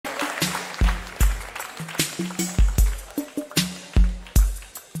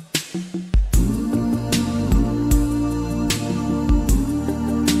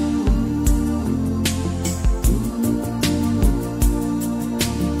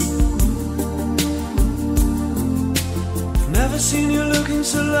Seen you looking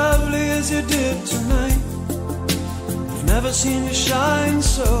so lovely as you did tonight. I've never seen you shine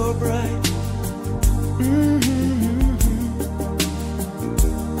so bright.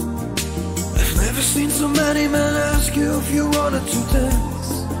 I've never seen so many men ask you if you wanted to dance.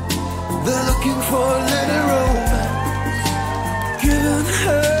 They're looking for a little romance, giving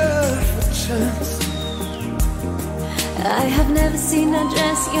half a chance. I have never seen a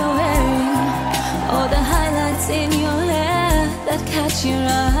dress you're wearing, or the highlights in your hair that catch your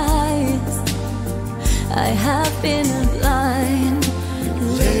eyes. I have been a blind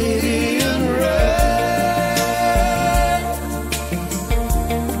lady in red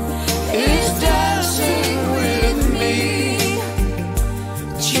is dancing with me,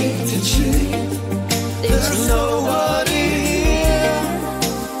 cheek to cheek. There's nobody here.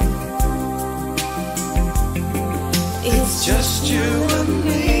 It's just you and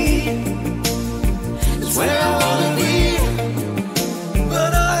me. It's where I wanna be.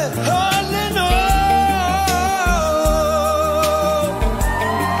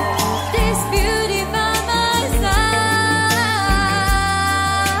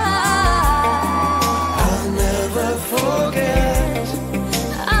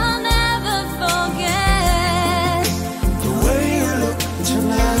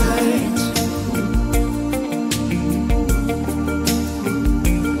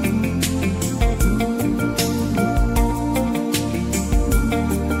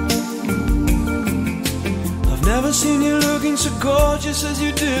 Seen you looking so gorgeous as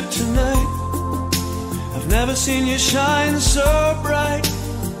you did tonight. I've never seen you shine so bright.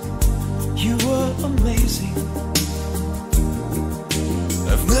 You were amazing.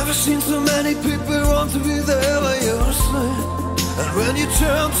 I've never seen so many people want to be there by your side. And when you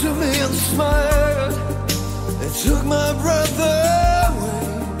turned to me and smiled, it took my breath away.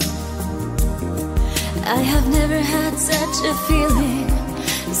 I have never had such a feeling,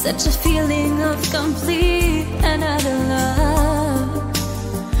 such a feeling of complete and utter love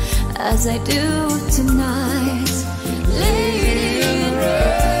as I do tonight.